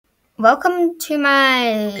Welcome to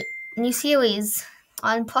my new series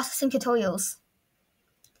on processing tutorials.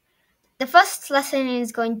 The first lesson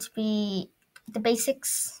is going to be the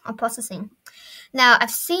basics of processing. Now, I've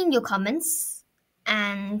seen your comments,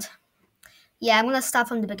 and yeah, I'm going to start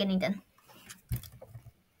from the beginning then.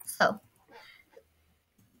 So,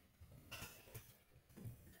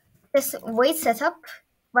 this wait setup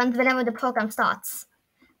runs whenever the program starts.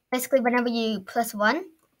 Basically, whenever you press 1,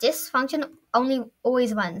 this function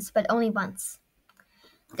always runs, but only once.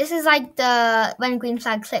 This is like the when green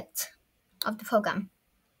flag clicked of the program.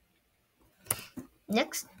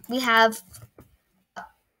 Next, we have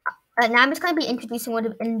now I'm just going to be introducing one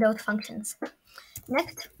of inbuilt functions.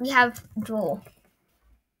 Next, we have draw.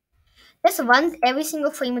 This runs every single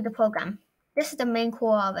frame of the program. This is the main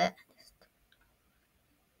core of it.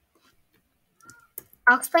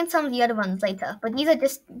 I'll explain some of the other ones later, but these are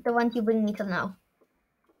just the ones you really need to know.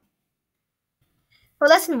 For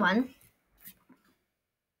lesson 1,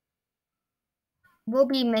 we'll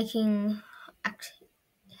be making...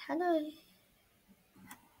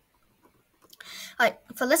 Alright,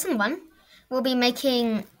 for lesson 1, we'll be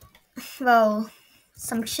making,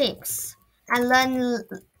 some shapes and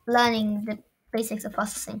learning the basics of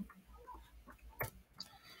processing.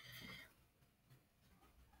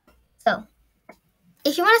 So,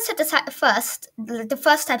 if you want to set this first, the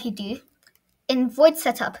first step you do, in void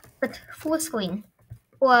setup, put full screen,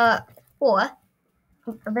 or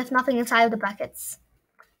with nothing inside of the brackets.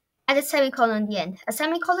 Add a semicolon at the end. A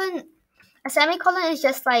semicolon is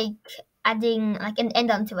just like adding like an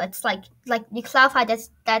end onto it. It's like you clarify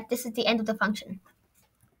that this is the end of the function.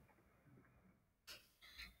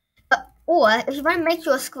 Or if you want to make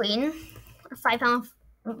your screen 500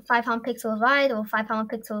 pixels wide or 500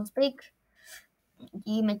 pixels big,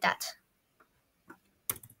 you make that.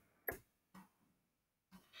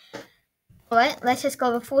 Alright, let's just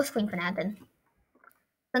go with full screen for now then.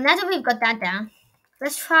 So now that we've got that down,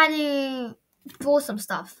 let's try to draw some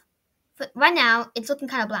stuff. But right now, it's looking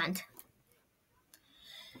kind of bland.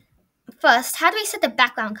 First, how do we set the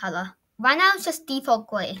background color? Right now, it's just default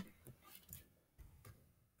gray.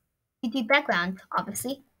 You do background,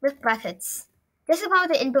 obviously, with brackets. This is one of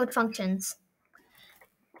the inbuilt functions.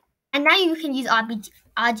 And now you can use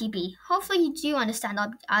RGB. Hopefully you do understand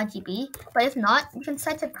RGB, but if not, you can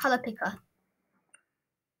set a color picker.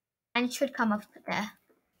 And it should come up there.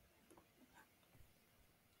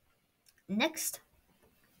 Next,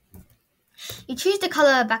 you choose the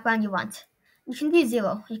color background you want. You can do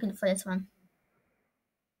 0, you can for this one.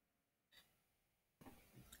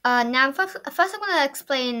 Now first I'm going to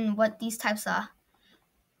explain what these types are.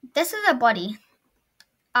 This is a body.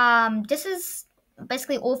 This is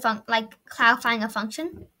basically all clarifying a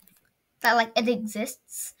function that like it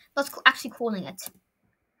exists, but actually calling it.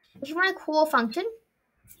 If you want to call a function,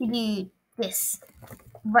 you do this.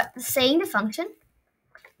 But saying the function,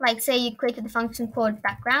 like say you created the function called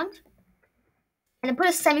background, and then put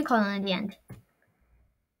a semicolon at the end.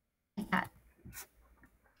 Like that.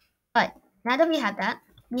 But now that we have that,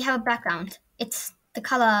 we have a background. It's the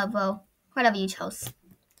color, well, whatever you chose.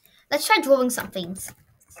 Let's try drawing some things.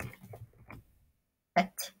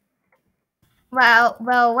 Perfect. Well,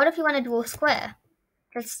 what if you want to draw a square?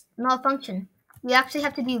 That's not a function. You actually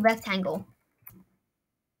have to do rectangle.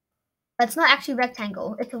 But it's not actually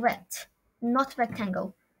rectangle, it's a rect, not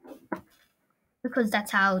rectangle. Because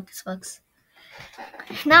that's how this works.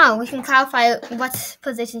 Now we can clarify what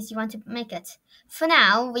positions you want to make it. For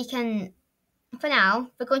now, we're going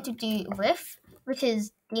to do width, which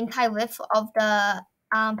is the entire width of the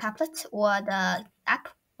tablet or the app,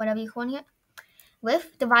 whatever you're calling it.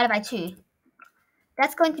 Width divided by 2.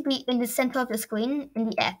 That's going to be in the center of the screen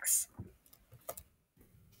in the X.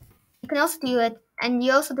 You can also do it, and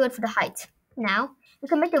you also do it for the height. Now, you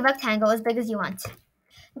can make the rectangle as big as you want.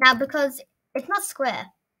 Now, because it's not square,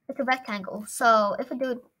 it's a rectangle. So if we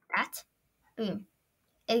do that, boom,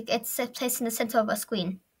 it's placed in the center of our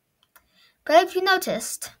screen. But if you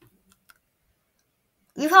noticed,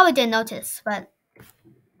 you probably didn't notice, but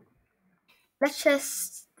let's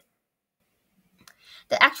just,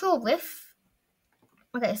 the actual width.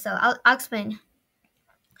 Okay, so I'll explain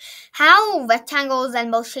how rectangles and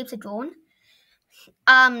most shapes are drawn.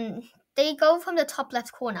 They go from the top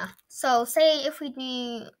left corner. So say if we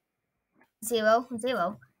do 0,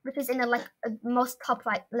 0, which is in the most top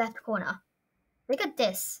right left corner. Look at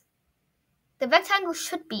this. The rectangle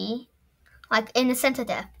should be like in the center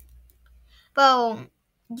there. Well,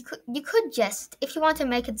 you could just, if you want to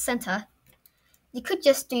make it center, you could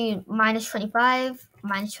just do minus 25,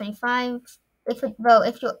 minus 25. If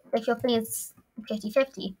your thing is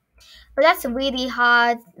 50-50. But that's really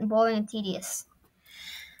hard, boring, and tedious.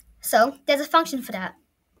 So there's a function for that.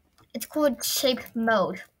 It's called shape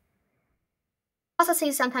mode.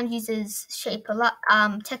 Processing sometimes uses shape a lot,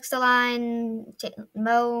 text align,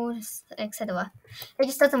 mode, etc. It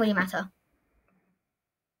just doesn't really matter.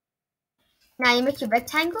 Now you make your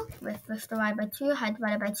rectangle with divided by 2, height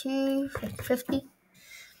divided by 2, 50, 50.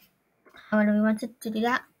 However we wanted to do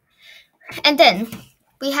that. And then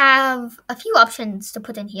we have a few options to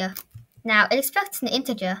put in here. Now it expects an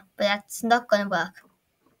integer, but that's not going to work.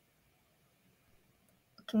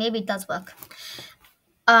 Okay, maybe it does work.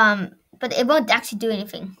 But it won't actually do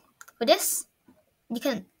anything. For this, you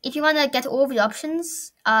can, if you want to get all the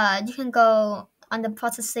options, you can go on the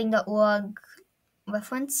processing.org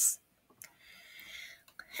reference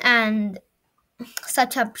and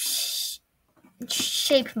search up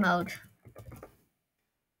shape mode.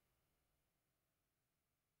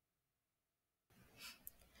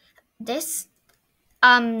 This,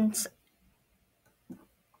 now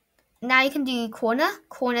you can do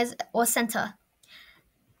corners, or center.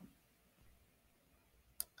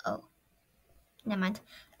 Oh, never mind.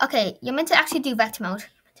 Okay, you're meant to actually do vector mode.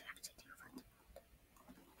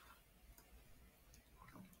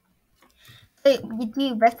 So you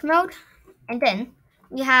do vector mode, and then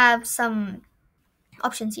you have some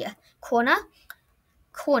options here: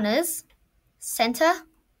 corners, center,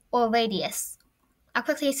 or radius. I'll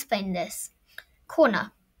quickly explain this.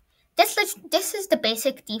 Corner. This is the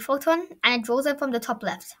basic default one, and it draws them from the top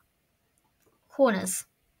left. Corners.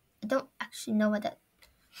 I don't actually know what that.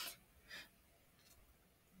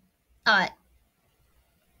 Alright.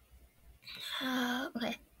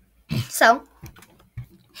 Okay. So,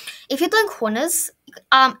 if you're doing corners,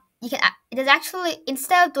 you can. There's actually,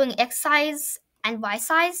 instead of doing x size and y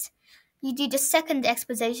size, you do the second x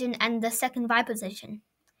position and the second y position.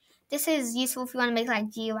 This is useful if you want to make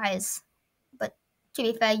like GUIs, but to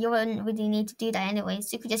be fair, you wouldn't really need to do that anyway,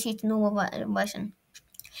 so you could just use the normal version.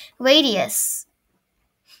 Radius.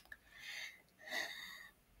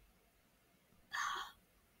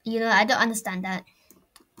 I don't understand that.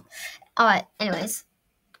 Alright, anyways.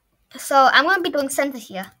 So I'm going to be doing center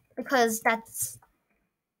here because that's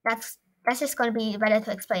just going to be better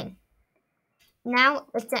to explain. Now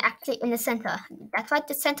it's actually in the center. That's why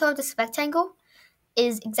the center of this rectangle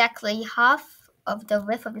is exactly half of the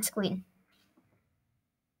width of the screen.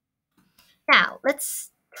 Now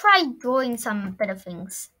let's try drawing some better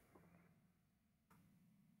things.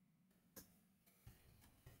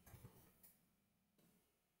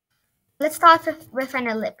 Let's start with an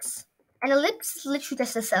ellipse. An ellipse is literally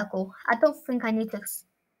just a circle. I don't think I need to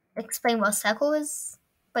explain what a circle is,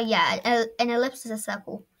 but yeah, an ellipse is a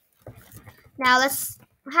circle. Now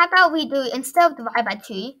how about we do, instead of divide by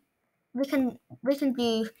 2, we can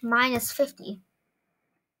do minus 50.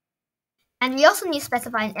 And we also need to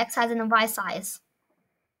specify an x size and a y size.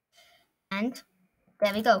 And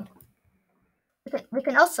there we go. We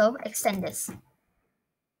can also extend this.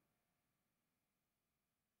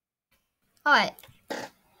 Alright.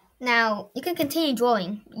 Now you can continue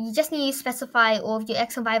drawing. You just need to specify all of your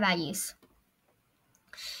x and y values.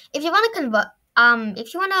 If you want to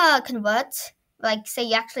convert, like say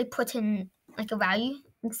you actually put in like a value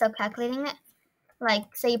instead of calculating it,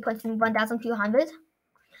 like say you put in 1,200.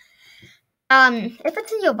 If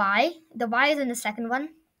it's in your y, the y is in the second one,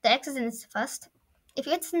 the x is in the first. If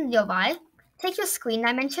it's in your y, take your screen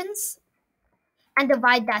dimensions and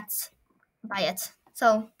divide that by it.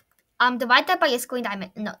 So, divide that by your screen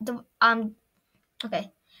dimension. No,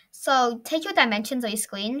 okay. So take your dimensions of your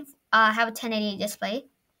screen. Have a 1080 display.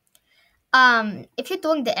 If you're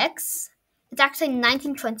doing the x, it's actually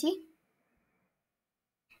 1920.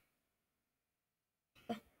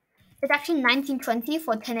 It's actually 1920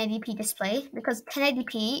 for 1080p display because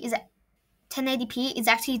 1080p is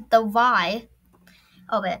actually the y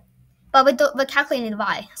of it. But we're calculating the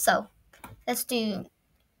y. So let's do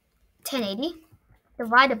 1080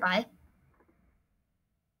 divided by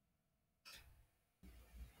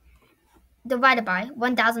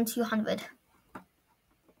 1,200.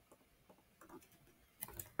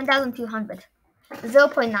 1,200.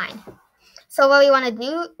 0.9. So what we want to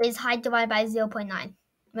do is height divided by 0.9.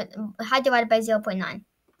 Height divided by 0.9.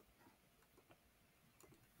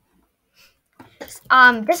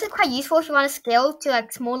 This is quite useful if you want to scale to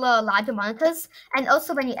like smaller or larger monitors, and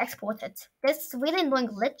also when you export it. This really annoying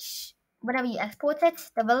glitch. Whenever you export it,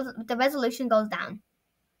 the resolution goes down.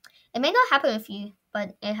 It may not happen with you,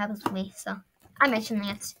 but it happens with me, so I'm mentioning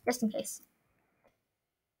it just in case.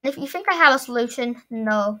 If you think I have a solution,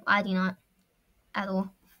 no, I do not at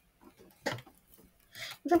all.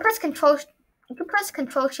 You can press Control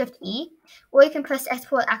Shift E, or you can press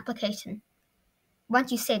Export Application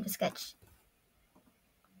once you save the sketch.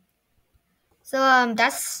 So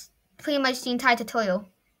that's pretty much the entire tutorial.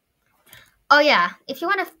 Oh yeah, if you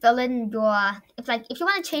want to fill in your if you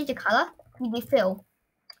want to change the color, you do fill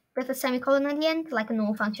with a semicolon at the end, like a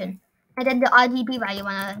normal function, and then the RGB value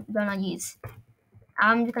you wanna use.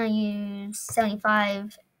 I'm just gonna use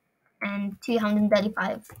 75 and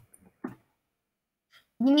 235.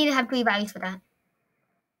 You need to have three values for that.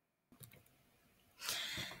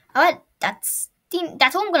 Alright, that's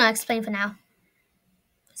all I'm gonna explain for now.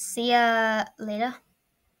 See ya later.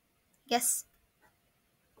 Yes.